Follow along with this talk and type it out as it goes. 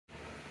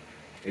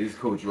Hey, this is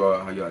Coach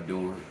Rod. How y'all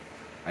doing?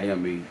 I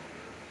am a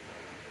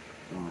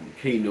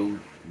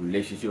kingdom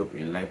relationship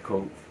and life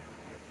coach.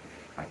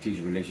 I teach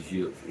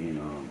relationships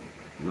in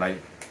life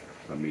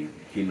from a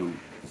kingdom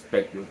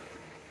perspective.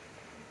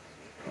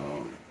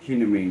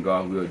 Kingdom means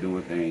God will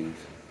doing things.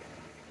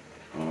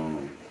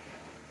 Um,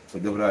 so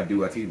that's what I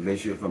do. I teach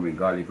relationships from a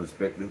godly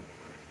perspective.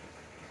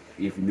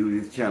 If you're new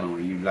to this channel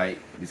and you like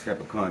this type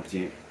of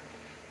content,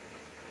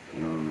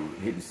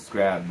 hit the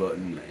subscribe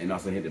button and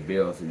also hit the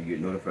bell so you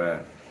get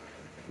notified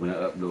when I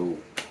upload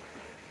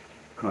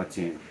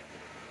content.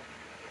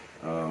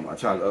 I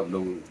try to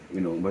upload,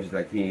 as much as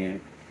I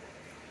can.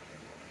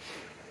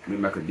 With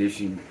my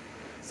condition,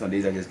 some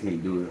days I just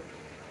can't do it.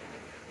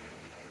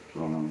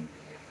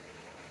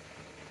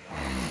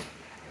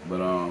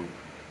 But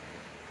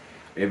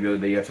every other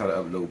day I try to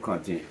upload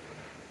content.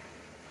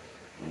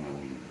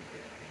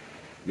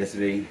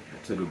 Yesterday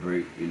I took a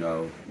break,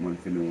 wasn't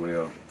feeling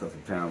well, took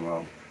some time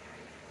off.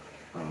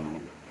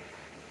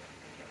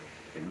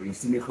 If you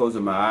see me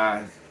closing my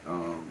eyes,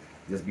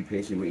 just be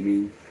patient with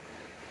me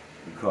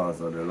because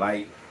of the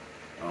light,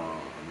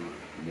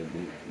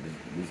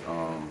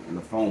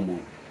 the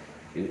foam,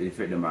 it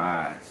affected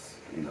my eyes.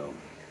 It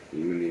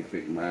really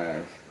affected my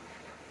eyes.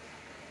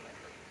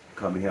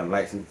 Cause me have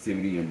light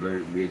sensitivity and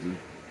blurred vision.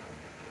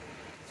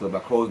 So if I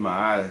close my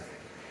eyes,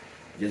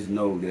 just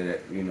know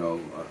that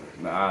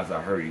my eyes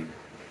are hurting.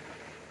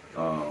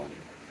 And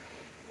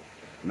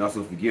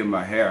also forgive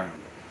my hair.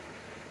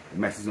 I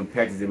might see some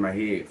patches in my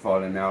head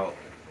falling out.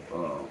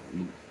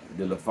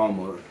 The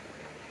lymphoma,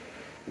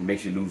 it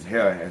makes you lose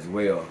hair as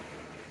well.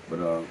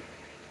 But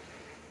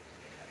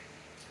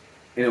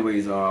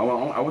anyways, I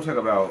want to talk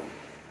about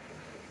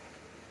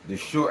the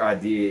short I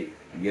did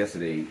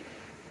yesterday.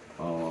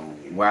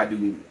 Why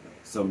do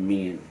some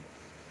men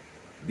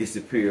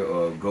disappear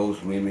or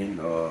ghost women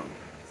or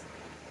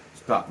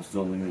stop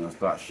pursuing women or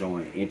start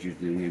showing interest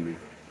in women?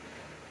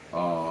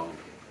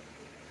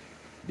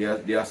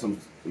 There are some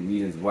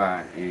reasons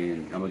why,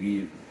 and I'm gonna give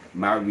you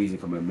my reason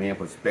from a man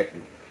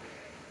perspective.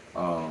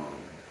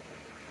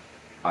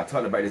 I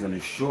talked about this on the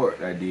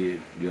short I did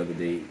the other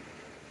day.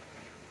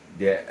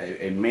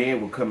 That a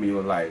man will come in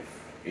your life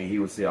and he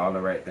will say all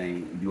the right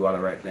things, do all the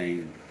right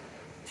things,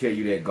 tell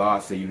you that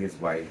God say you his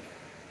wife,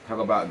 talk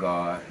about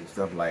God and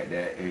stuff like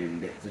that.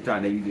 And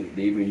sometimes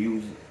they even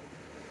use,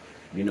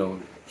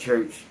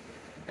 church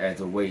as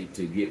a way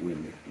to get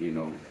women.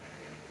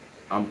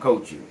 I'm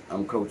coaching. I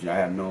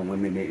have known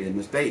women make this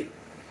mistake.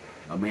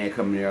 A man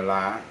coming there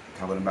alive,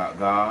 talking about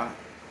God.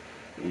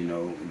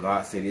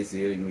 God said this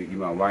is you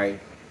my wife.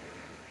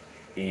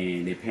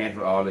 And they paying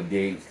for all the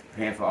dates,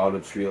 paying for all the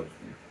trips,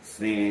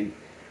 saying,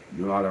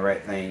 doing all the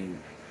right things.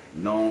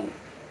 Long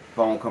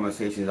phone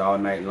conversations all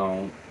night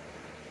long,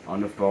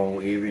 on the phone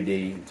every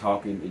day,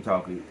 talking and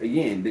talking.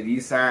 Again,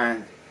 these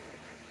signs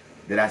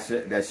that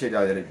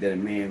that a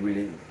man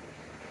really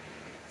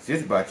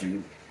says about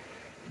you,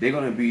 they're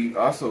gonna be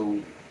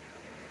also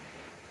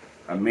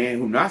a man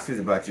who not says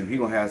about you. He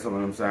gonna have some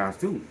of them signs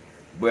too,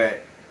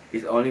 but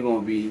it's only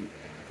gonna be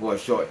for a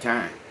short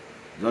time.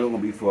 It's only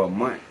gonna be for a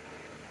month.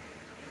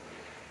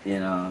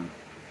 And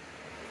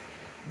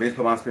based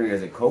on my experience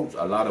as a coach,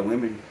 a lot of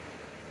women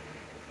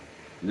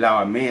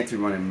allow a man to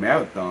run a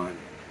marathon,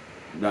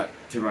 not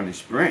to run a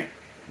sprint,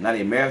 not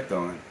a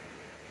marathon.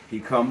 He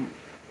come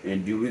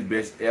and do his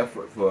best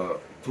effort for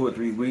 2 or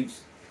 3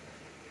 weeks.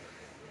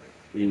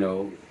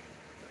 The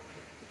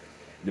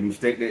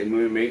mistake that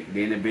women make,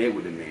 they're in the bed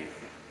with the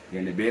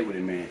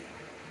man.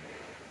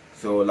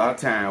 So a lot of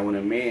times when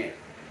a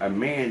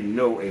man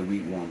know a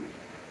weak woman,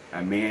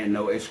 a man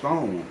know a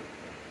strong woman.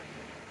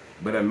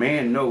 But a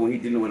man know when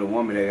he's dealing with a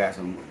woman that got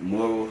some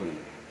morals and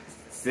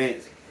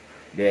sense,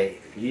 that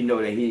he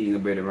know that he ain't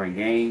gonna be able to run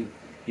game.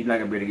 He's not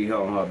gonna be able to get her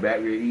on her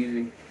back real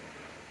easy.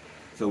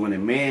 So when a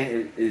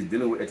man is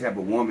dealing with a type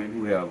of woman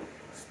who have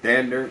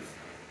standards,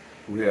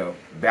 who have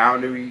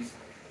boundaries,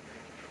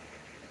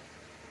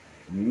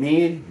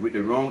 men with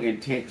the wrong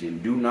intention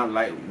do not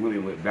like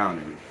women with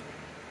boundaries.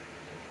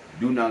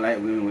 Do not like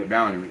women with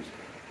boundaries.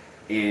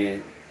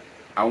 And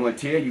I want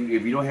to tell you,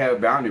 if you don't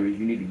have boundaries,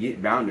 you need to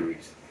get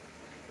boundaries.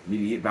 You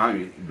need to get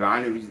boundaries.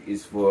 Boundaries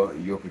is for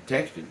your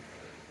protection.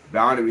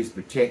 Boundaries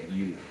protect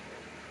you.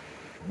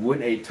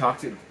 Wouldn't a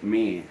toxic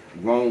man,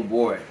 grown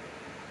boy,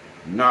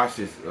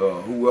 narcissist,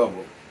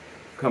 whoever,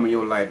 come in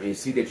your life and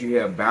see that you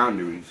have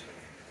boundaries,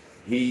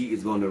 he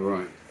is going to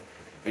run.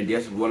 And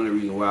that's one of the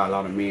reasons why a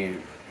lot of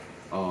men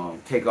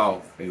take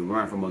off and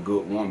run from a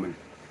good woman,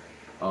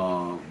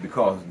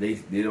 because they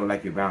don't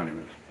like your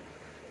boundaries.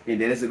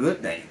 And that is a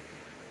good thing.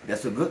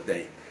 That's a good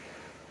thing.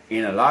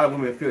 And a lot of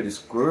women feel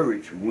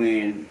discouraged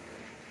when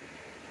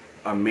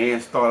a man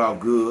start off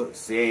good,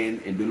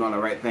 saying and doing all the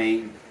right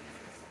things,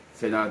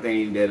 saying all the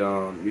things that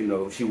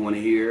she want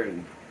to hear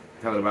and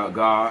talking about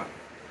God.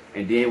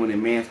 And then when the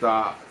man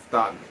start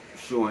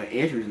showing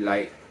interest,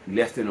 like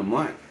less than a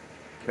month,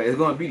 because it's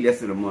gonna be less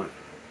than a month.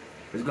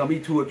 It's gonna be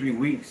 2 or 3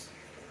 weeks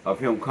of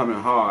him coming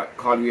hard,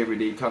 calling you every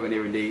day, talking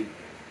every day.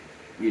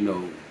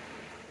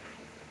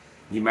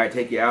 He might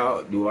take you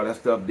out, do all that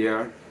stuff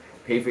there,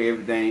 pay for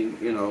everything,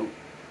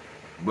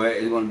 but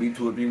it's going to be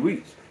 2 or 3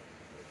 weeks.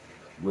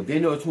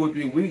 Within those 2 or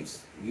 3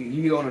 weeks,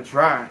 he's going to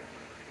try,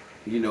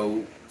 you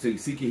know, to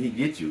see can he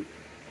get you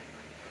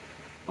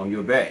on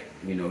your back.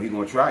 You know, he's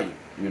going to try you,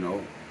 you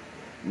know.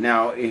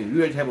 Now, if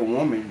you're the type of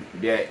woman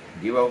that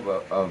give off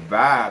a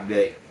vibe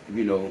that,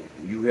 you know,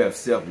 you have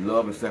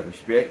self-love and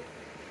self-respect,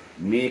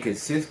 men can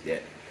sense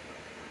that.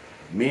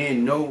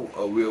 Men know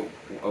a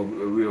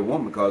real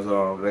woman because,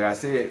 like I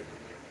said,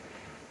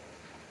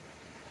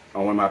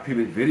 on one of my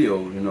previous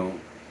videos, you know,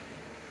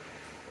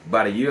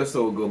 about a year or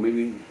so ago,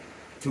 maybe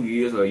 2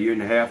 years or a year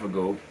and a half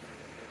ago,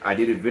 I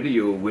did a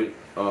video with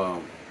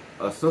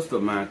a sister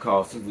of mine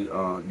called Sister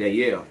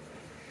Danielle.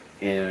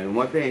 And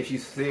one thing she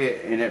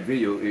said in that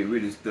video, it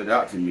really stood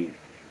out to me.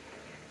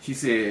 She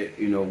said,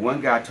 you know,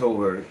 one guy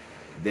told her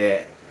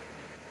that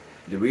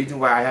the reason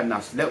why I have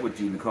not slept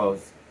with you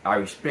because I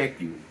respect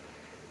you.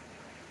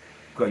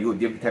 Because you're a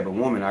different type of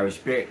woman. I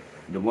respect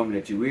the woman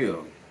that you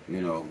will,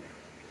 you know.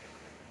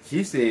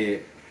 She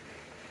said,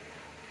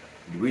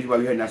 the reason why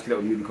you had not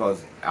slept with me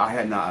because I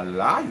had not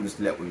allowed you to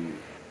sleep with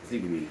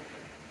me.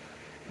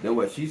 That's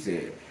what she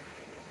said.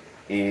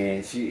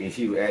 And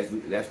she was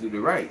absolutely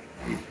right.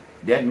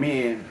 That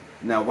man,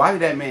 now why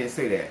did that man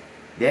say that?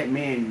 That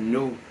man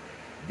knew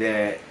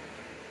that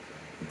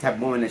the type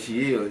of woman that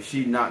she is,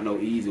 she not no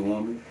easy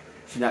woman.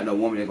 She not no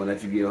woman that's gonna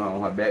let you get her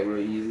on her back real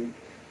easy.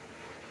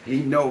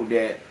 He know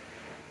that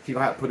she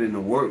gonna have to put in the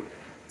work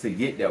to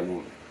get that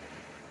woman.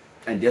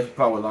 And that's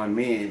probably a lot of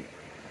men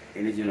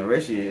in this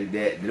generation is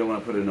that they don't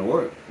want to put in the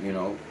work, you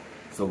know.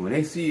 So when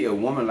they see a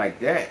woman like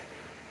that,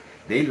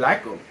 they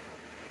like her.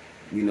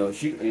 You know,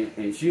 she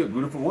a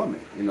beautiful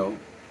woman, you know.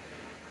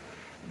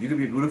 You can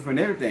be beautiful and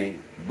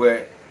everything,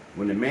 but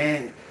when a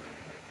man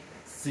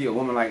see a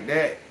woman like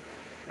that,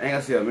 I ain't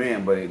gonna say a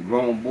man, but a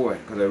grown boy,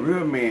 because a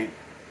real man,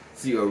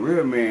 he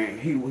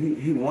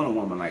want a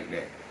woman like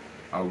that.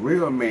 A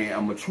real man,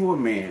 a mature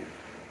man,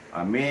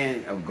 a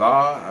man of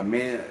God,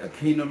 a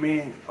kingdom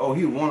man, oh,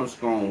 he want a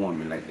strong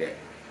woman like that.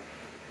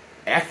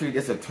 Actually,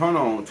 that's a turn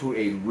on to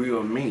a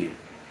real man.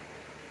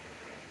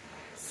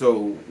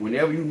 So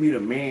whenever you meet a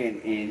man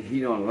and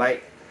he don't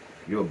like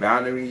your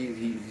boundaries,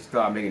 he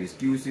start making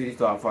excuses, he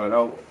start falling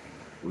out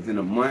within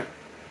a month,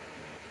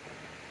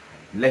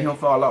 let him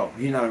fall off.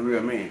 He's not a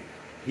real man.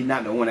 He's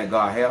not the one that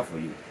God has for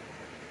you.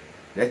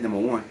 That's number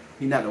one.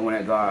 He's not the one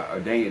that God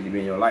ordained to be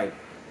in your life.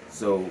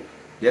 So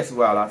that's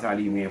why a lot of times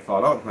these men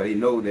fall off, because they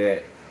know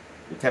that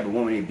the type of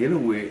woman they're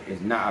dealing with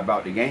is not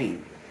about the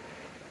game.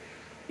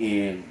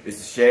 And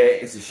it's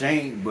a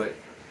shame, but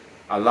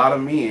a lot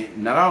of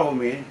men, not all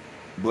men,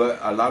 but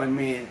a lot of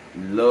men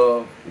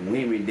love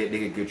women that they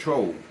can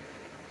control.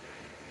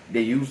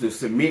 They use the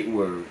submit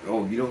word.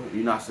 Oh, you're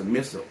not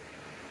submissive.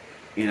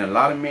 And a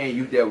lot of men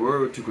use that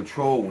word to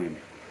control women.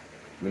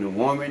 When a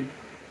woman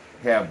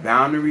have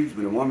boundaries,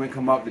 when a woman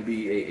come up to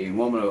be a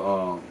woman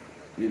of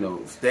you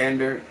know,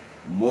 standard,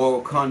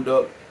 moral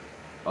conduct,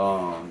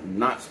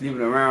 not sleeping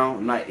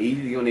around, not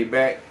easy on their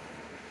back,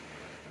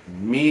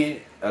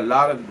 men, a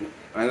lot of,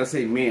 I'm gonna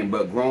say men,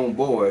 but grown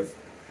boys,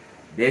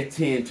 they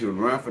tend to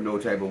run for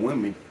those type of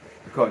women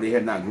because they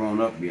have not grown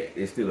up yet.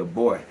 They're still a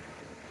boy.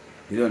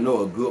 They don't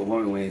know a good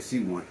woman when they see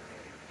one.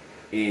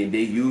 And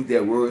they use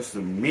that word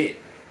submit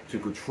to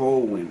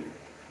control women.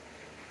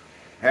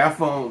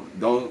 Half of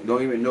them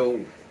don't even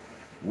know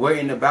where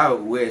in the Bible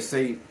where it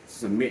say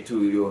submit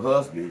to your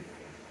husband.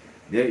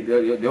 They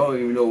don't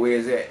even know where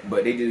it's at,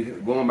 but they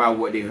just going by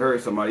what they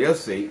heard somebody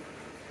else say.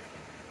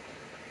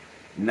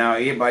 Now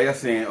everybody else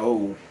saying,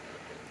 oh,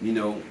 you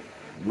know,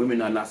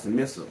 women are not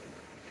submissive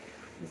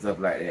and stuff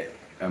like that.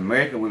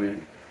 American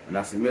women are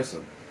not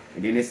submissive.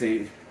 And then they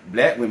say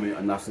black women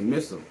are not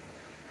submissive.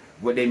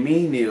 What they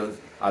mean is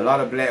a lot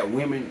of black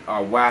women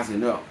are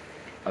wising up.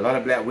 A lot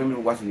of black women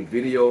are watching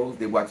the videos.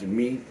 They're watching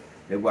me.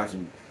 They're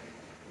watching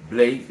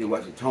Blake. They're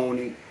watching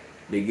Tony.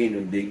 They're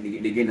getting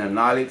the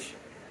knowledge.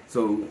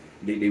 So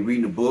they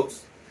reading the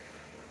books.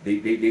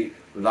 A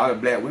lot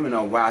of black women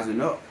are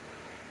wising up.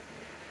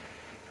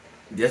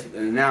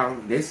 Now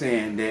they're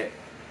saying that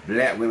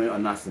black women are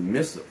not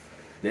submissive.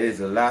 That is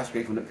a lie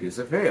straight from the pits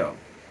of hell.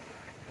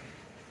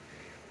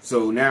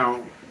 So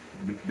now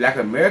black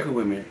American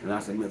women are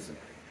not submissive.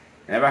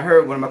 And I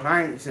heard one of my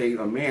clients say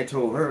a man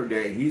told her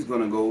that he's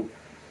going to go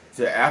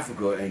to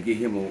Africa and get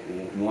him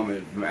a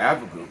woman from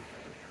Africa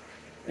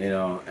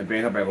and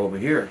bring her back over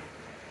here.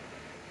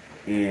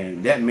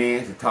 And that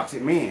man's a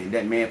toxic man.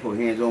 That man put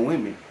hands on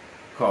women.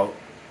 Cause,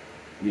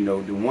 you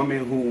know, the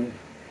woman who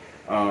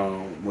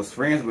was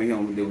friends with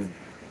him that was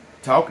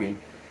talking,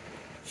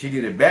 she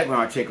did a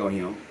background check on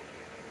him,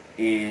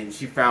 and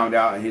she found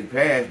out in his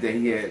past that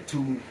he had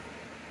 2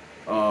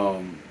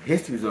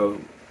 histories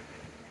of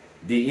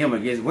DM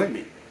against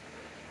women.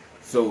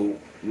 So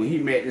when he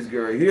met this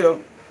girl here,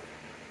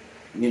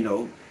 you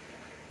know,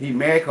 he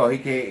mad because he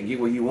can't get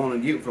what he want to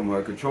get from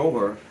her, control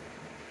her.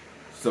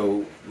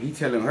 So he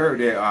telling her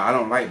that I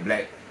don't like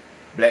black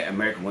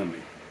American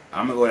women.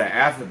 I'm gonna go to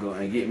Africa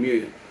and get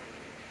me an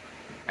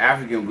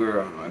African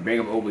girl and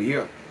bring her over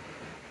here.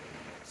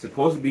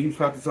 Supposed to be he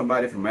talking to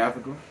somebody from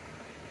Africa.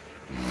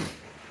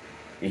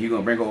 and he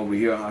gonna bring her over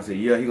here. I said,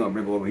 yeah, he gonna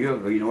bring her over here.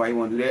 But you know why he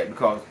wanna do that?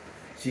 Because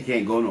she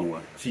can't go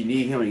nowhere. She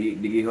need him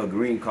to get her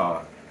green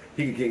card.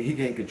 He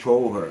can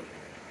control her.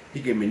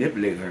 He can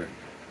manipulate her.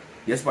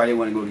 That's why they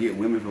want to go get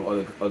women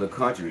from other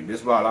countries.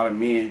 That's why a lot of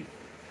men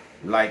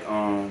like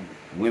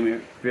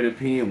women,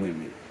 Philippine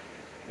women,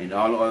 and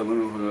all the other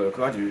women from other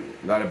countries.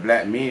 A lot of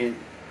black men,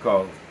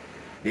 because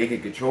they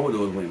can control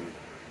those women.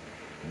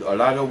 A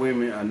lot of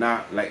women are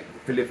not like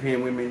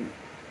Philippine women.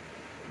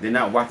 They're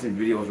not watching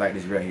videos like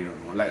this right here,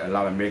 like a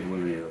lot of American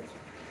women is.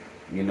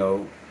 You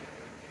know.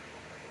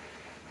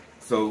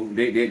 So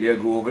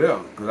they'll go over there.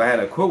 Because I had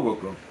a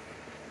co-worker,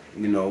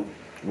 you know,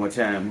 one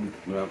time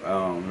when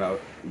I was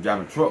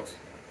driving trucks.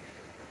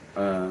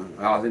 I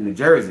was in New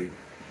Jersey.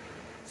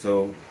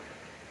 So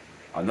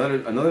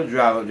another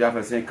driver for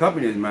the same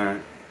company as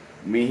mine,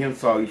 me and him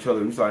saw each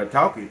other. We started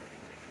talking.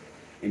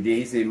 And then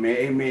he said, man,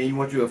 hey man, you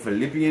want you a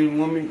Philippine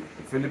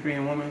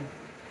woman?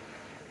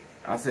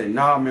 I said,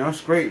 nah man, I'm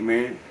straight,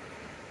 man.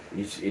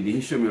 And then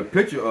he showed me a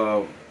picture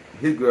of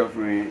his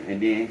girlfriend,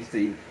 and then he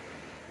said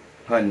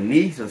her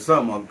niece or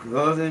something, her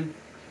cousin.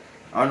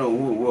 I don't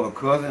know who it was, her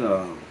cousin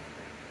or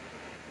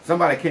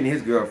somebody came to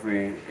his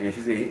girlfriend, and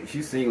she said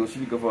she's single,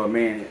 she looking for a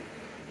man,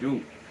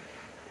 dude.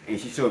 And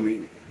he showed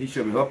me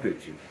her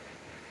picture.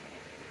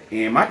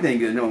 And my thing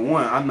is, number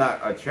one, I'm not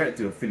attracted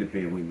to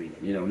Philippine women.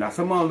 You know, now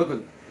some of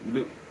them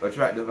look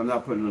attractive. I'm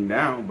not putting them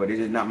down, but it's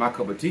just not my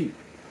cup of tea.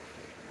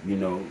 You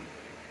know,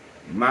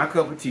 my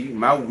cup of tea,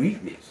 my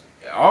weakness.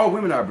 All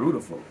women are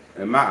beautiful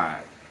in my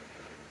eyes,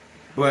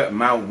 but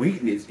my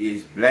weakness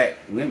is black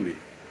women.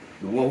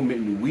 The one who make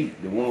me weak,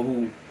 the one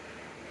who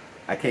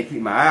I can't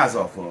keep my eyes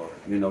off of.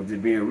 You know,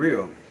 just being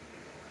real.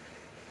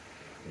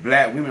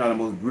 Black women are the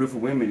most beautiful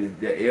women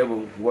that ever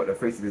walked the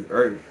face of this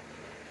earth.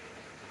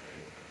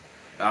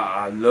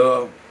 I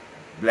love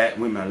black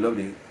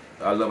women.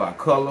 I love our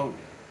color,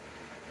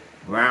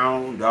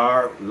 brown,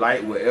 dark,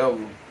 light,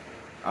 whatever.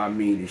 I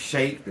mean, the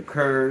shape, the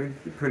curves,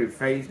 the pretty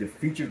face, the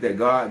features that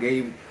God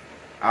gave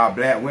our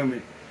black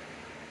women.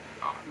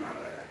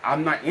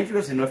 I'm not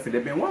interested in a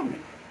Philippine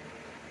woman.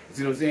 You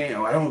see what I'm saying?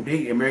 I don't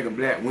date American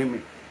black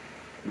women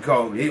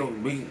because they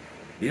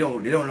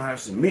don't know how to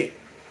submit.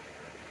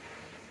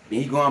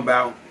 And he going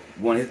about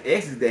one of his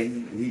exes that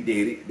he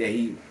dated, that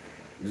he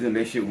was in a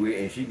relationship with,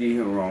 and she did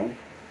him wrong.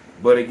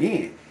 But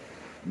again,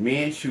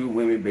 men shoot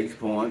women based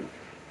upon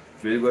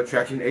physical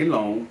attraction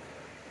alone,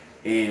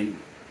 and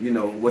you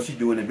know what she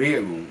do in the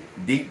bedroom,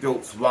 deep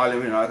throat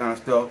swallowing and all that kind of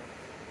stuff.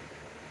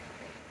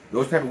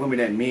 Those type of women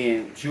that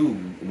men choose,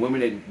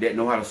 women that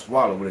know how to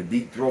swallow with a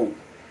deep throat,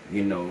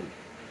 you know,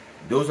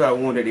 those are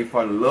the ones that they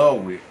fall in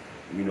love with.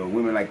 You know,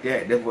 women like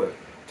that, that's what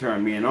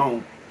turn men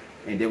on,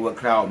 and that's what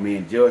cloud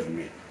men's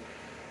judgment.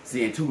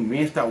 See, until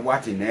men start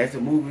watching nasty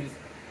movies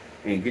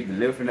and get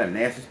delivered from that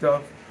nasty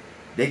stuff,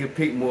 they can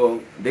pick more,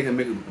 they can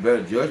make a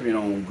better judgment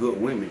on good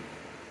women.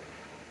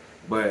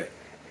 But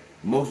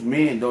most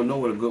men don't know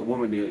what a good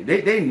woman is.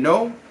 They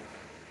know,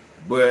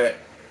 but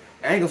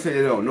I ain't gonna say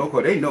they don't know,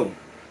 because they know.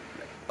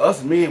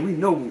 Us men, we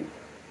know,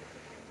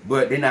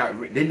 but they know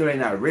they're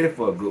not ready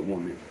for a good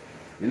woman.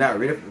 They're not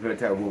ready for that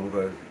type of woman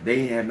because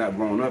they have not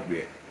grown up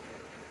yet.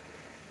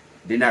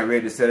 They're not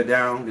ready to settle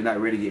down. They're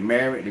not ready to get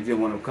married. They just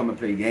want to come and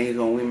play games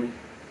on women.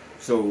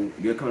 So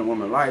they'll come to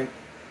woman's life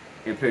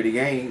and play the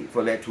game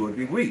for like 2 or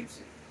 3 weeks.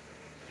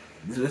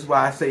 This is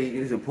why I say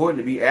it's important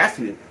to be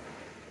abstinent.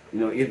 You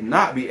know, if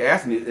not be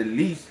abstinent, at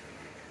least,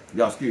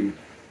 y'all excuse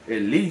me,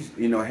 at least,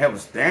 you know, have a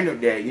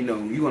standard that, you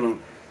know, you're going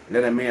to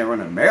let a man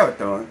run a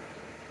marathon.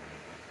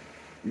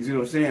 You see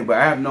what I'm saying? But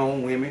I have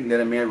known women let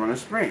a man run a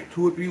sprint,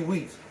 2 or 3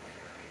 weeks.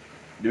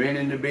 They're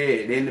in the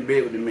bed. They're in the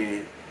bed with the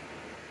man.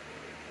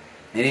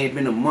 It ain't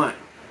been a month.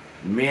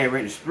 The man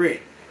ran the sprint.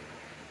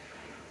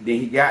 Then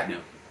he got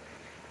them.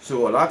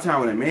 So a lot of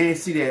times when a man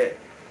see that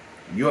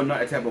you're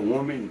not the type of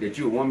woman, that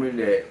you're a woman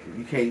that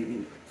you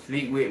can't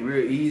sleep with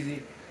real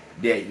easy,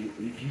 that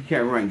you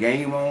can't run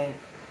game on,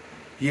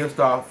 he'll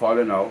start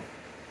falling off.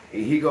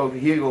 And he'll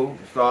go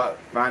start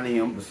finding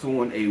him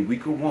pursuing a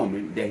weaker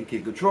woman that he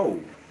can control.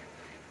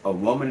 A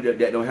woman that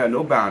don't have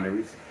no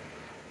boundaries,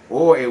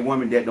 or a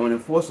woman that don't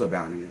enforce her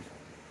boundaries,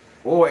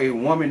 or a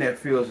woman that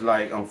feels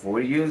like, I'm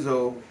 40 years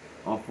old,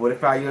 I'm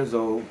 45 years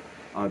old,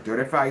 I'm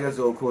 35 years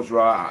old, Coach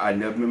Rod, I've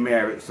never been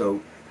married,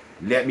 so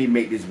let me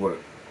make this work.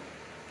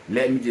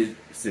 Let me just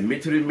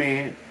submit to the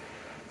man.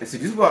 And see,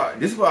 this is what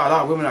a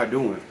lot of women are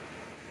doing.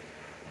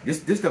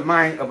 This the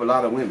mind of a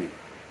lot of women.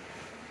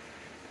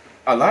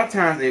 A lot of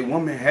times a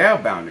woman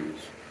have boundaries.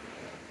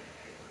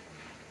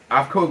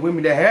 I've coached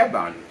women that have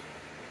boundaries.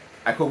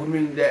 I coach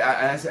women that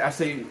I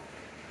say,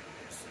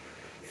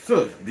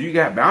 sis, do you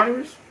got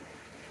boundaries?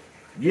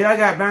 Yeah, I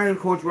got boundaries,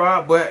 Coach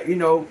Rob, but you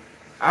know,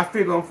 I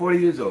figure I'm 40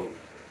 years old.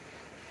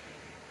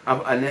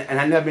 And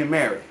I've never been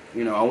married.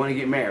 You know, I want to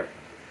get married.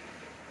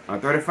 I'm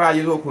 35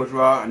 years old, Coach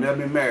Rob. I've never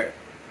been married.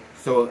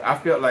 So I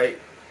felt like,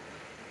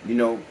 you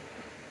know,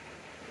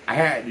 I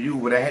had to do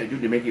what I had to do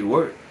to make it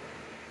work.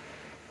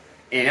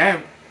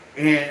 And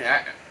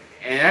I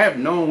have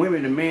known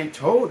women, the man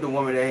told the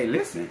woman that, hey,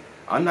 listen,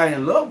 I'm not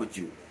in love with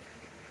you.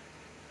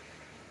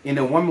 And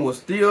the woman will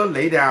still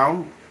lay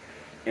down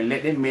and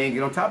let that man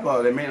get on top of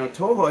her. That man done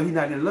told her he's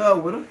not in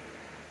love with her.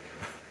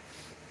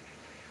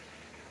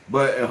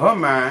 But in her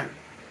mind,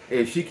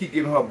 if she keep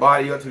giving her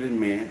body up to this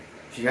man,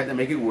 she has to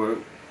make it work.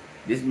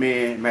 This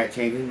man might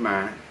change his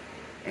mind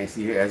and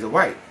see her as a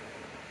wife.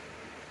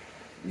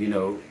 You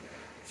know,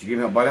 she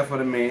giving her body up for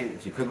the man,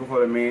 she cooking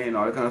for the man and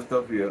all that kind of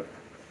stuff here.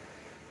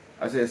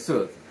 I said,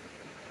 sis,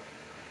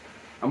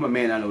 I'm a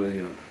man, I know this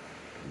here.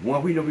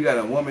 One, we know we got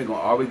a woman gonna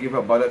always give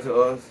her body up to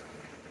us.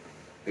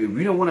 If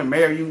we don't want to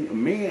marry you,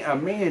 a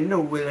man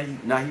know whether he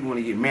want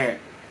to get married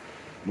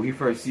when he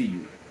first see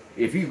you.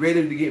 If he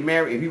ready to get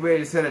married, if he ready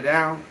to settle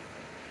down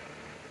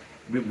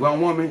with one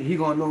woman, he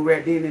gonna know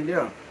right then and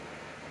there.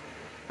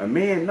 A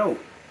man know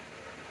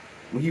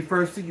when he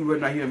first see you whether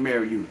or not he'll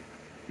marry you.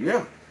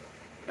 Yeah,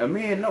 a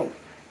man know.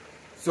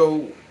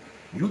 So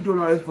you doing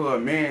all this for a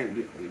man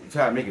to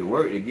try to make it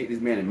work to get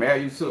this man to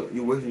marry you, so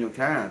you wasting your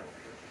time.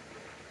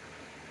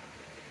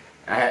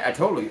 I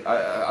told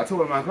her, I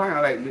told my client,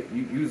 I like,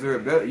 you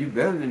deserve better. You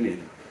better than this.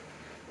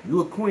 You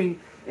a queen,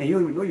 and you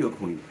don't even know you're a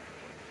queen.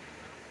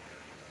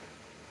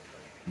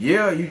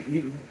 Yeah,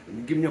 you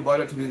giving your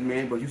body up to this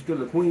man, but you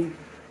still a queen.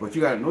 But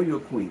you gotta know you're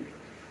a queen.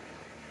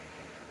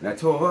 And I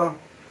told her,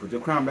 put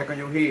your crown back on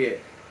your head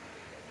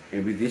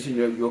and position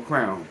your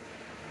crown,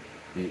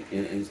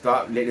 and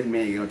stop letting this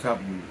man get on top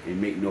of you and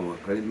make noise.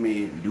 Because this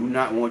man do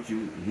not want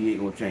you. He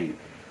ain't gonna change.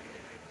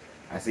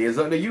 I say it's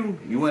up to you.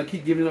 You want to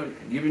keep giving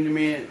the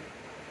man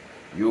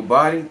your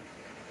body,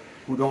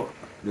 who don't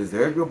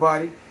deserve your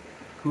body,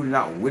 who's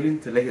not willing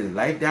to lay his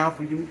life down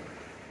for you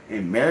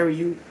and marry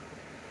you.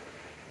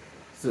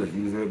 So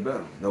you deserve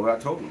better. That's what I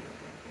told him.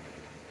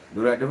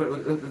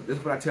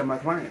 That's what I tell my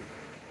client.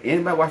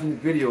 Anybody watching this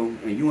video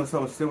and you want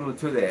something similar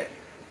to that,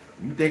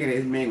 you thinking that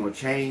this man gonna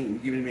change, you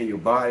giving this man your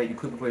body, you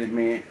cooking for this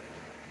man,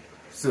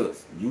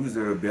 sis, you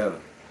deserve better.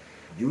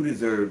 You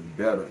deserve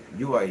better.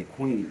 You are a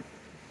queen.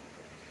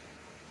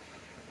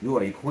 You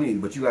are a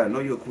queen, but you gotta know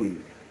you're a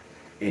queen.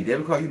 And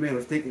just because you made a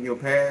mistake in your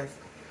past,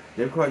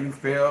 just because you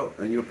failed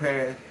in your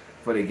past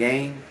for the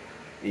game,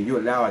 and you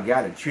allow a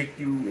guy to trick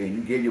you and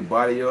you gave your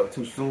body up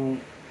too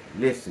soon,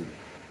 listen,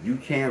 you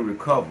can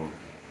recover.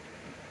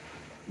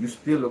 You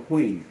still a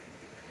queen.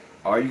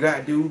 All you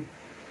gotta do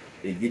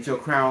is get your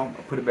crown,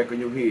 put it back on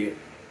your head,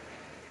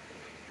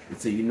 and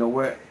say, you know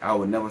what? I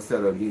will never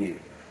settle again.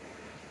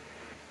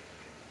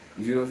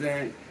 You know what I'm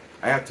saying?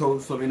 I have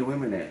told so many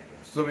women that.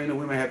 So many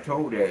women have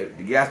told that.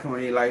 The guys come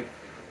in their life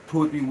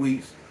 2 or 3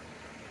 weeks,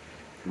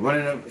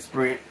 running a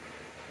sprint,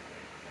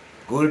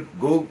 go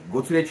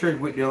to their church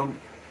with them,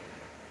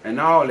 and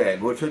all that.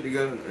 Go to church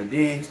together, and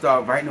then he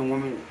start inviting a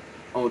woman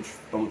on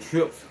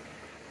trips.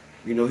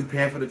 You know, he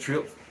paying for the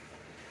trips.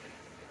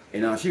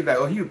 And she was like,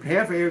 oh, he was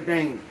paying for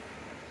everything.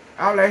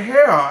 I was like,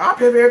 hell, I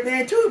pay for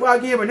everything too if I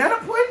give banana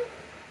pudding.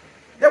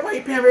 That's why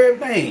he paying for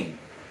everything.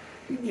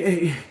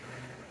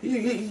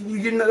 You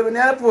get another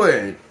banana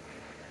pudding.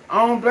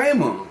 I don't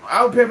blame him.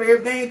 I would pay for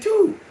everything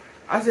too.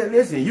 I said,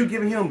 listen, you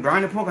giving him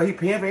brownie point because he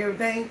paying for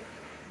everything?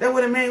 That's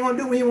what a man gonna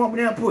do when he want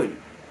banana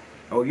pudding.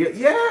 Oh yeah,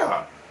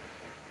 yeah.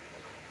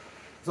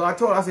 So I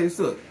told her, I said,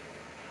 look,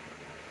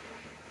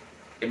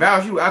 if I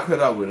was you, I'd cut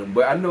up with him.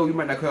 But I know you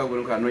might not cut up with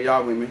him because I know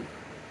y'all women.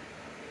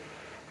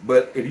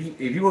 But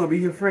if you want to be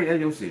his friend, that's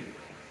your secret.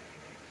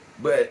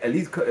 But at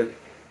least cut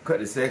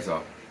the sex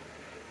off.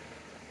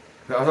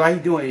 Because all he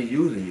doing is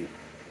using you.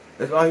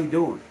 That's all he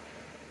doing.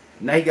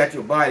 Now he got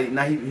your body.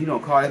 Now he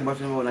don't call that much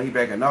anymore. Now he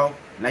backing off.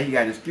 Now he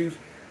got an excuse.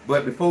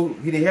 But before,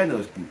 he didn't have no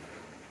excuse.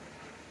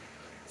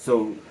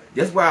 So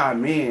that's why a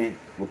man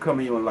will come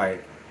in your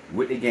life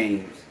with the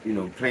games, you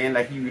know, playing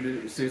like he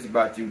really serious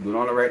about you, doing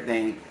all the right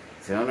thing,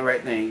 saying all the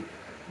right thing.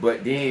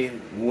 But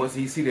then once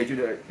he see that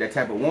you're that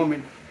type of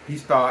woman, he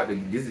start to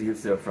distance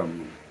himself from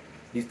you.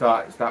 He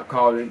stop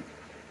calling,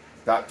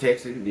 stop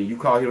texting. Then you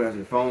call, he don't answer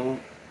the phone.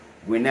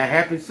 When that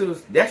happens,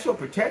 sis, that's your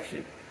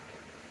protection.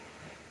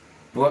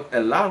 But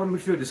a lot of women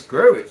feel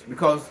discouraged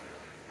because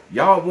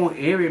y'all want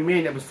every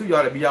man that pursue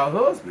y'all to be y'all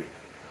husband.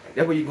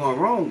 That's where you're going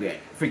wrong at.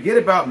 Forget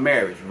about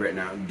marriage right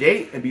now.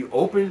 Date and be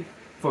open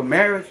for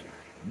marriage,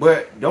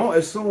 but don't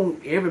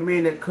assume every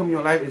man that come in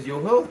your life is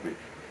your husband.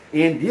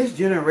 In this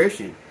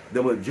generation,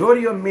 the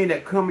majority of men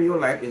that come in your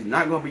life is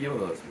not going to be your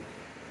husband.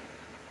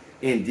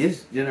 In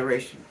this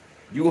generation,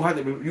 you're gonna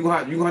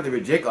have to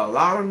reject a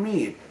lot of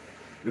men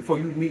before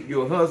you meet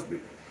your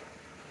husband.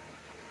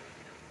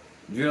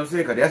 You know what I'm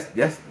saying? Because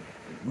that's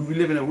we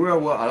live in a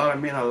world where a lot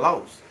of men are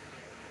lost.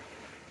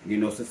 You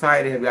know,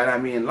 society has got our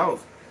men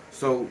lost.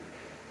 So,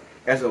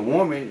 as a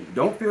woman,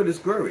 don't feel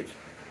discouraged.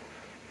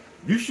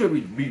 You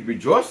should be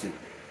rejoicing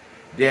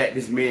that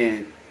this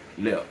man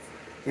left.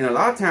 And a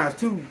lot of times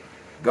too,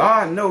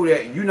 God know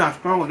that you're not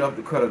strong enough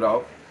to cut it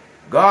off.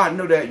 God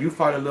know that you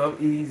fall in love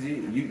easy.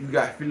 You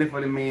got feeling for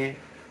the man.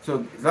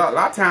 So a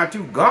lot of times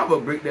too, God will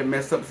break that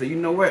mess up and say, you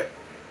know what?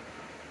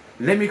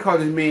 Let me call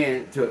this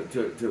man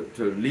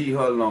to leave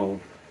her alone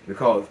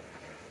because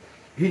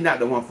he's not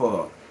the one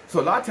for her.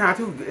 So a lot of times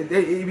too,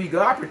 it be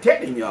God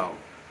protecting y'all.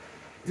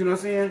 You know what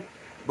I'm saying?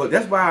 But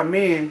that's why a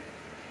man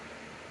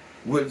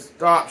would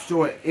stop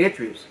showing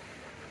interest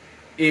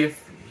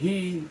if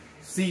he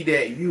see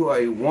that you are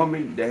a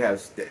woman that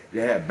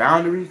have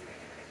boundaries,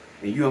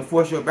 and you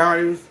enforce your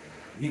boundaries.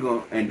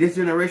 In this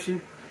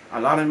generation, a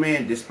lot of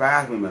men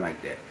despise women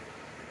like that.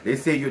 They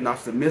say you're not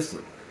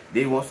submissive.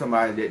 They want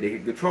somebody that they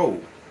can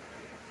control.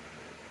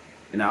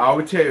 And I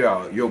always tell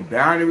y'all, your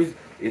boundaries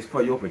is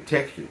for your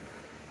protection.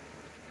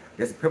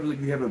 That's the purpose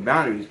of you having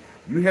boundaries.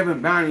 You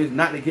having boundaries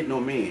not to get no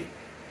man.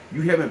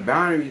 You having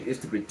boundaries is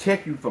to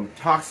protect you from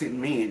toxic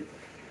men,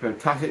 from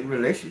toxic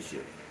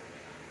relationships.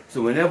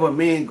 So whenever a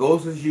man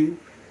ghosts you,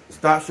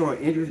 stop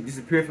showing interest,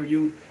 disappear from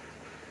you,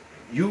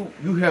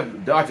 you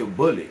have dodged a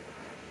bullet.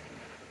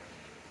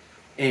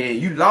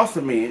 And you lost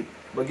a man,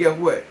 but guess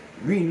what?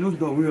 You ain't losing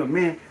no real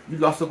man, you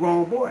lost a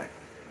grown boy.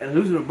 And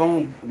losing a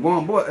grown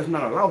boy is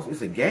not a loss,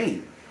 it's a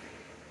gain.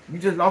 You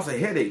just lost a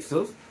headache,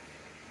 sis.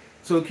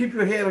 So keep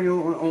your head on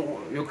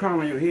your crown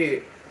on your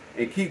head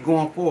and keep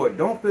going forward.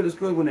 Don't feel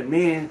discouraged when a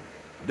man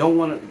don't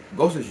want to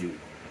ghost you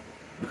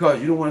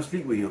because you don't want to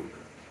sleep with him.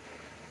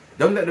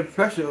 Don't let the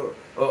pressure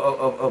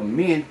of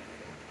men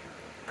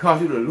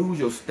cause you to lose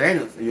your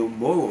standards and your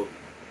morals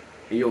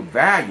and your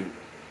value.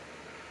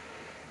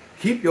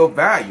 Keep your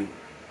value.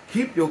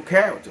 Keep your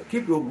character.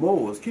 Keep your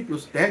morals. Keep your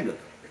standards.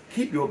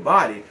 Keep your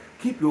body.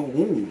 Keep your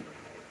womb.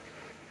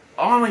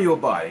 Honor your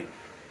body.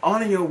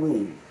 Honor your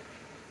womb.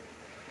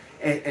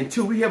 And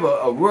until we have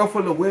a world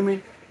full of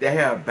women that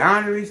have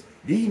boundaries,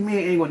 these men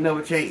ain't gonna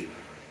never change.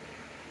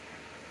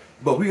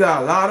 But we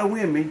got a lot of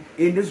women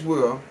in this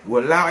world who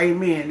allow a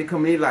man to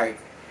come in their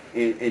life.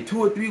 In 2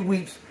 or 3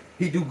 weeks,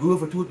 he do good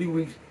for 2 or 3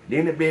 weeks,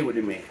 then in bed with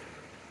the man.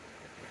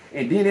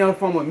 And then they on the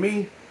phone with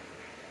me,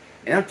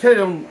 and I'm telling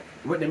them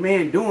what the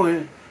man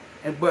doing,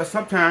 but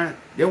sometimes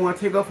they want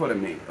to take up for the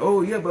man.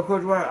 Oh yeah, but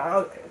Coach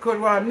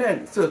Rod,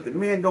 nothing. So the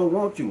man don't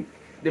want you.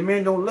 The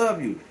man don't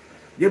love you.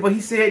 Yeah, but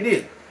he said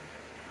this.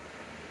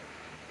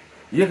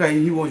 Yeah, cause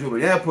he wants your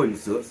banana pudding,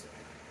 sis.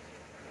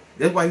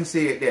 That's why he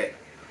said that.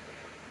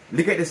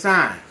 Look at the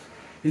signs.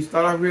 He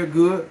start off real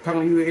good,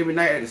 talking to you every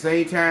night at the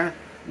same time.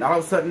 And all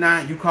of a sudden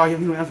now, you call him,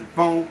 he don't answer the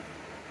phone.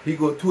 He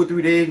go 2 or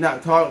 3 days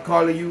not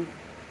calling you.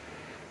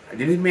 And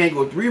then this man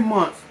go 3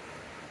 months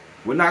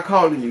with not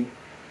calling you.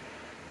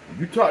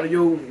 You talk to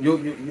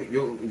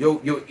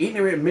your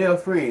ignorant male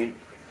friend.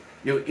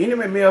 Your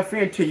ignorant male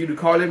friend tell you to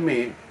call that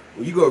man.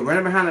 And you go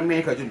running behind the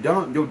man because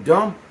your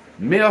dumb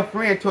male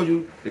friend told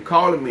you to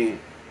call the man.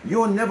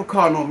 You'll never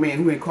call no man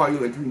who ain't call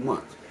you in 3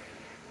 months.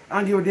 I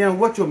don't give a damn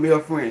what your male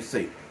friends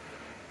say.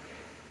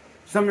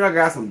 Some of y'all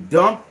got some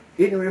dumb,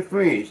 ignorant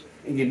friends.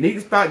 And you need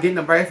to start getting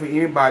advice from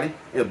anybody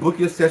and book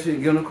your session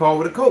and get on a call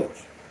with a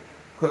coach.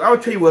 Because I will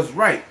tell you what's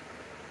right.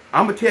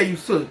 I'm going to tell you,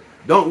 sis,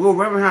 don't go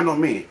run behind no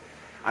man.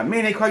 A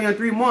man ain't call you in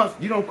 3 months.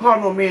 You don't call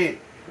no man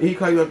and he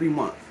call you in 3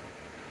 months.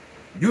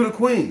 You the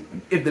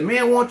queen. If the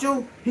man wants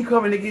you, he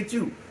coming to get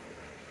you.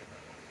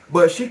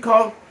 But she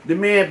called the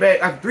man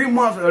back after 3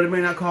 months or the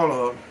man not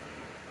call her.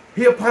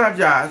 He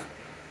apologized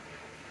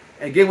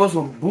and gave us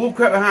some bull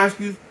crap behind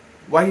excuse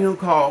why he don't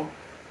call.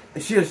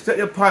 And she accepted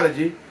the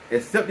apology,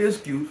 accept the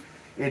excuse,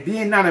 and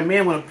then now the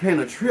man want to plan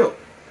a trip,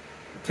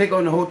 take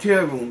on the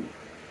hotel room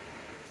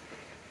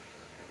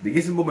to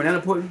get some more banana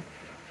pudding.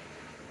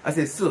 I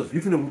said, sis,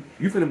 you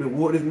finna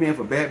reward this man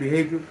for bad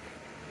behavior?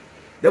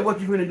 That's what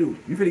you finna do.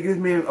 You finna give this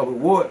man a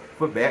reward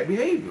for bad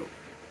behavior.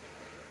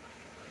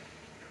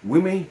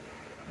 Women,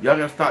 y'all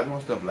gotta start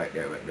doing stuff like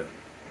that right there.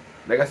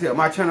 Like I said, on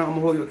my channel, I'm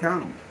gonna hold you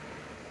accountable.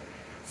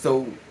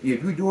 So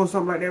if you doing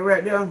something like that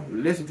right there,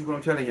 listen to what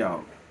I'm telling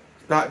y'all.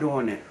 Start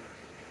doing that.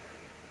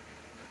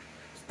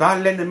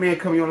 Start letting the man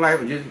come in your life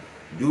and just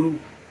do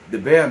the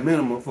bare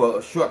minimum for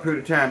a short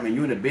period of time, and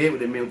you in the bed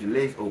with the man with your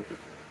legs open.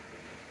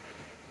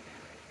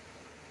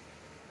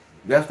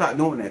 You gotta start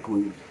doing that,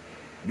 queen.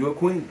 You're a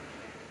queen.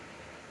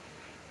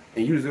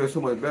 And you deserve so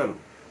much better.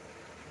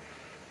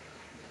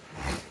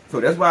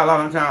 So that's why a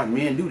lot of times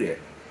men do that.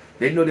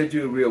 They know that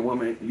you're a real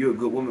woman, you're a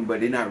good woman,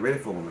 but they're not ready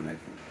for a woman like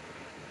you.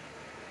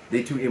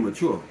 They too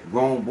immature.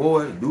 Grown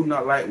boys do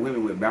not like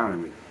women with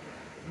boundaries.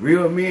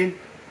 Real men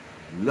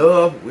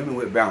love women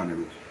with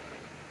boundaries.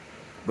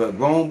 But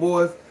grown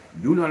boys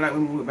do not like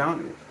women with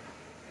boundaries.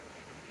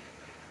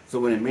 So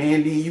when a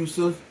man leave you,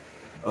 sis,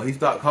 or he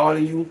start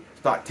calling you,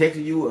 start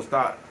texting you,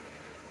 or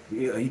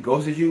he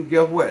ghosts you,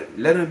 guess what?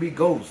 Let him be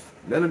ghost.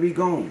 Let him be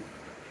gone.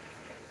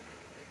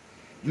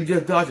 You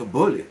just dodge a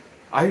bullet.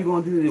 All you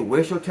gonna do is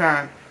waste your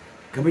time,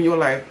 come in your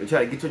life and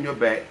try to get you on your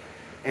back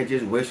and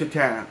just waste your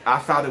time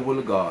outside the will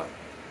of God.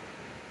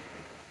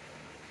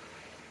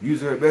 You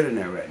deserve better than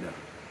that right now.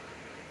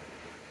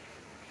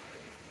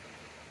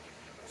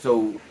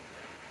 So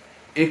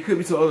it could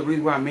be some other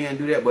reasons why men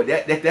do that, but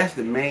that's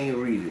the main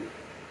reason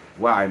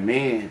why a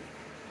man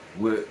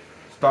would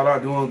start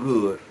out doing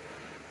good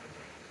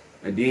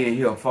and then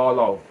he'll fall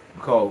off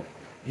because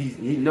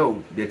he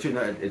know that you're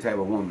not that type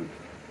of woman.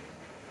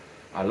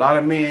 A lot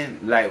of men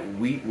like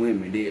weak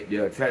women.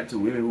 They're attracted to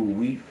women who are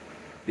weak.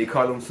 They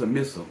call them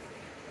submissive.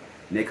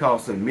 They call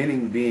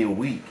submitting being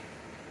weak.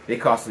 They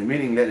call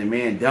submitting letting a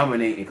man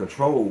dominate and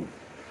control.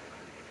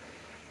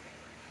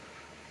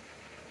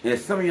 And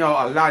some of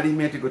y'all allow these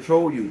men to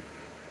control you.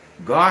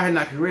 God has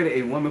not created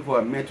a woman for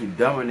a man to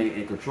dominate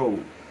and control.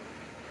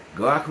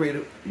 God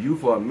created you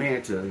for a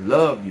man to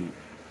love you.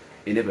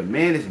 And if a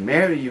man is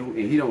married to you and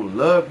he don't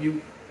love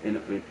you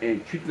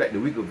and treat you like the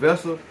weaker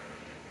vessel,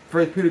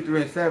 1 Peter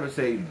 3:7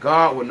 say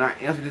God will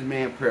not answer this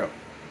man's prayer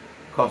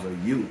because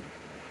of you.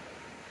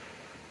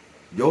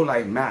 Your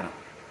life matter.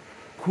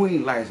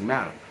 Queen lives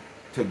matter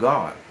to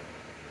God.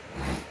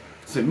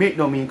 Submit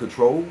don't mean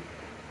control.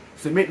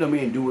 Submit don't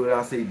mean do what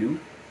I say do.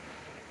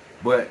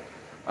 But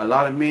a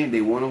lot of men,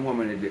 they want a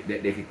woman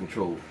that they can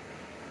control.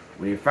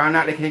 When they find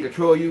out they can't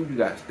control you, you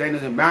got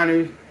standards and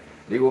boundaries,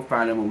 they will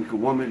find them a weaker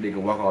woman they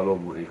can walk all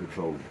over and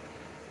control you.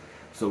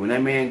 So when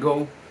that man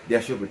go,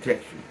 that's your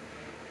protection.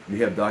 You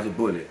have dodged a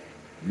bullet.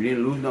 You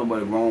didn't lose nothing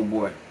but a grown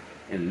boy.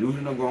 And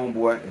losing a grown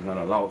boy is not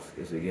a loss,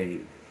 it's a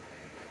game.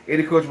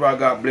 Eddie Coach Rock,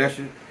 God bless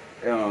you.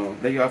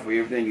 Thank y'all for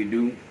everything you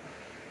do.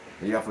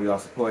 Thank y'all for y'all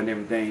support and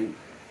everything.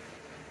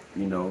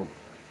 You know,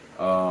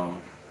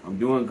 I'm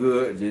doing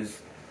good.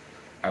 Just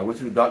I went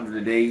to the doctor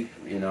today,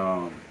 and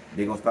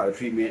they're gonna start the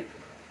treatment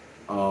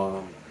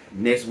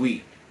next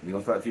week. They're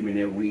gonna start the treatment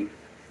next week.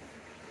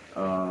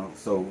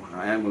 So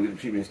I am gonna get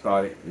the treatment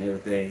started and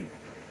everything.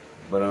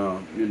 But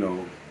you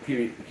know,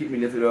 keep me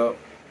lifted up,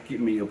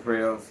 keep me in your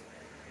prayers,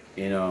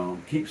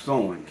 and keep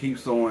sowing,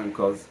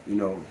 because you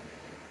know,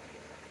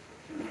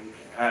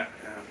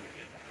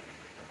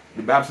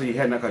 the Bible says you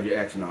have not because you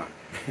ask not.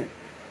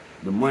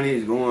 The money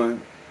is going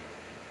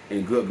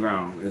in good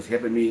ground. It's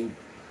helping me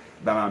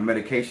by my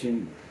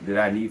medication that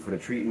I need for the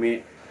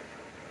treatment.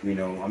 You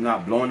know, I'm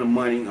not blowing the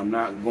money. I'm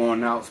not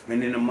going out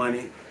spending the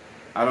money.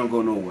 I don't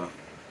go nowhere.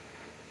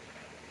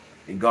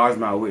 And God's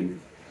my witness.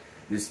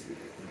 This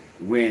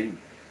when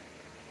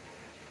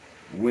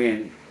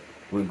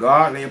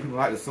God lay people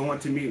out to sow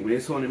to me, when they're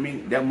sowing to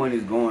me, that money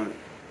is going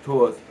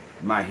towards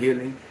my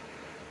healing.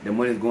 The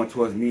money is going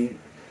towards me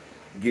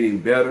getting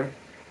better.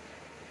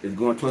 It's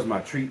going towards my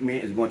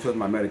treatment. It's going towards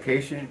my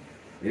medication.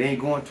 It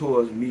ain't going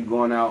towards me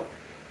going out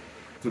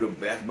to the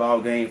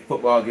basketball game,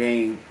 football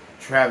game,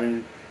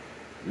 traveling.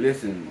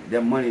 Listen,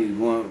 that money is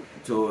going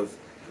towards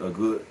a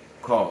good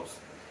cause.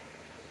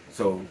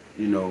 So,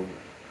 you know,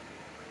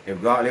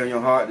 if God lay on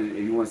your heart, if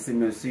you want to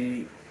send me a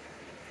seed,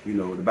 you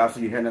know, the Bible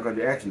says you have not got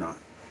your action on.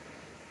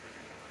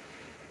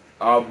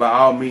 By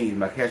all means,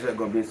 my cash app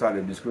going to be inside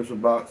the description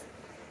box.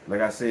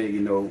 Like I said,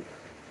 you know,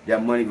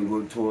 that money can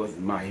go towards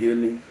my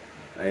healing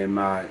and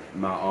my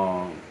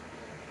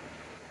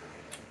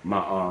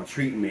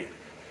treatment,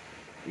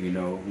 you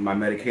know, my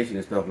medication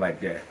and stuff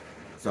like that.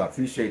 So I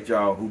appreciate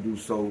y'all who do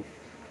so,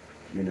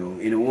 you know,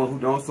 and the one who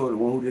don't so, the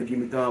one who just give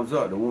me thumbs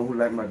up, the one who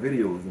like my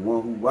videos, the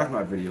one who watch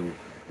my videos,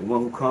 the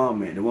one who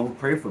comment, the one who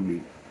pray for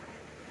me.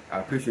 I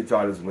appreciate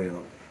y'all as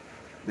well.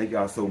 Thank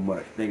y'all so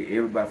much. Thank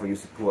everybody for your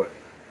support.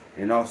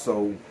 And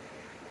also,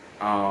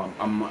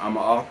 I'm an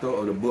author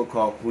of the book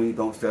called Queens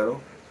Don't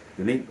Settle.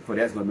 The link for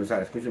that's going to be inside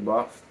the description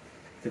box.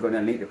 Click on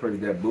that link to purchase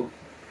that book.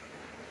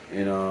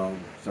 And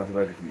something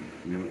like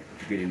you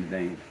get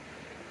anything.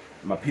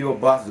 My P.O.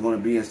 box is going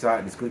to be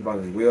inside the description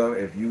box as well.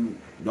 If you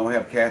don't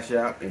have Cash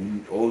App and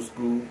you old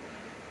school,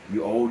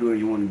 you're older and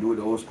you want to do it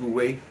the old school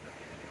way,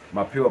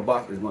 my P.O.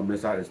 box is going to be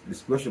inside the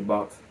description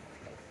box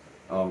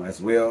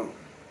as well.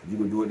 You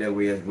can do it that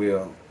way as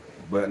well.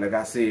 But like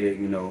I said,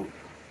 you know,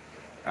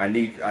 I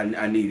need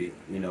it,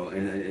 you know,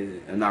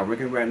 and I'm not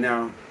working right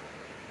now.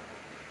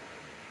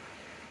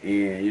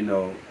 And you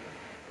know,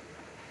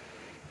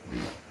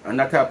 I'm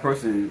not that type of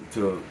person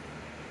to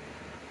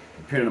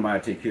depend on somebody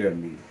to take care of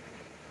me.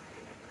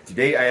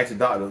 Today I asked the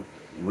doctor,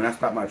 when I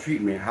stop my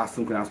treatment, how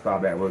soon can I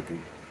start back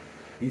working?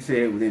 He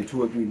said within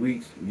 2 or 3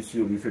 weeks, you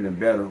should be feeling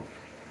better,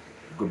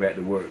 go back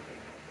to work.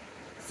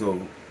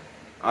 So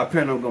I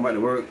plan on going back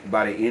to work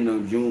by the end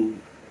of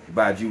June.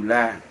 By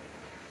July,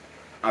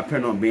 I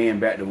plan on being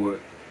back to work.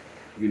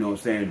 You know what I'm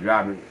saying?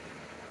 Driving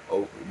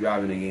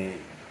again.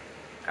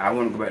 I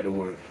want to go back to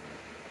work.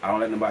 I don't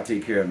let nobody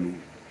take care of me.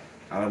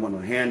 I don't want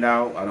no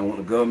handout. I don't want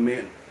the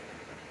government.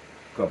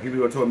 Because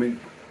people have told me,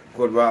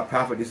 go to rob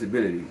power for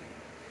disability.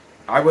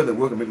 I'd rather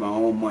work and make my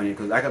own money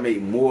because I can make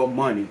more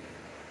money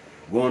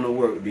going to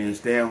work than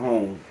staying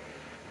home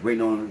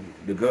waiting on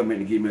the government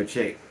to give me a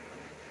check,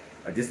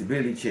 a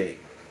disability check.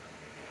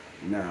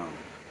 Now,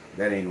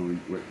 that ain't going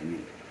to work for me.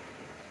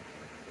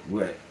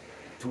 What?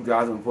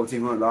 $2,000,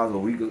 $1,400 a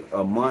week,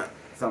 a month,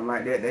 something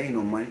like that. That ain't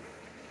no money.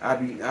 I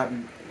can't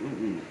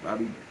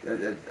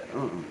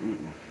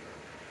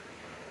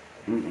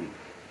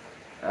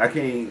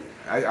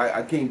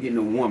get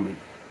no woman.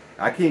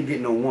 I can't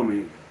get no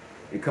woman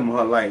and come in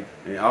her life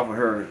and offer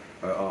her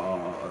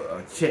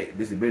a check,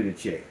 disability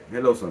check.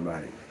 Hello,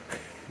 somebody.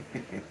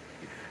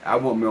 I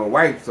want me a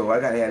wife, so I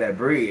gotta have that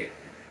bread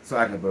so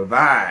I can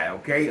provide.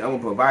 Okay, I'm a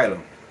provider.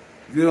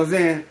 You know what I'm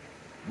saying?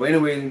 But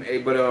anyway,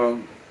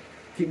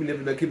 keep me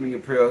lifted up, keep me in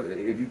your prayer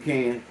if you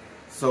can.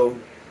 So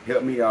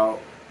help me out.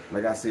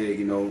 Like I said,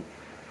 you know,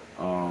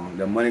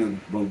 the money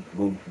gonna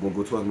go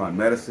towards my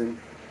medicine.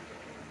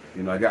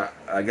 You know,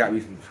 I got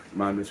me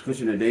my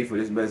prescription today for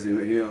this medicine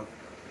right here.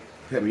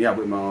 Help me out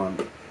with my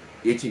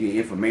itching and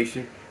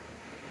inflammation.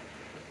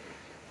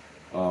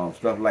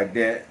 stuff like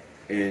that.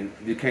 And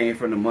it came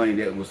from the money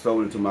that was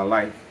sold into my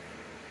life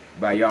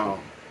by y'all.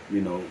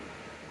 You know,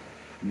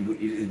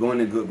 it's going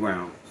in good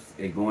grounds.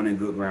 It's going in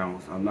good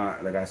grounds. I'm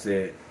not, like I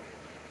said,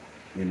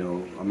 you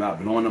know, I'm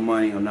not blowing the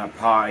money. I'm not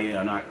partying.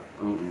 I'm not.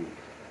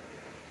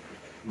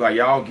 By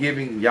y'all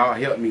giving, y'all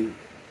helped me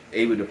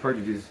able to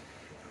purchase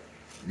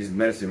this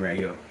medicine right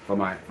here for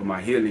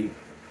my healing,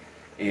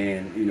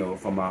 and you know,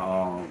 for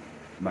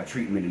my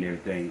treatment and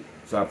everything.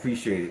 So I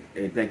appreciate it,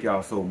 and thank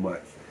y'all so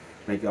much.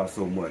 Thank y'all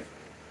so much.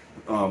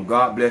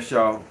 God bless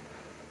y'all.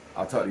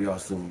 I'll talk to y'all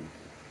soon.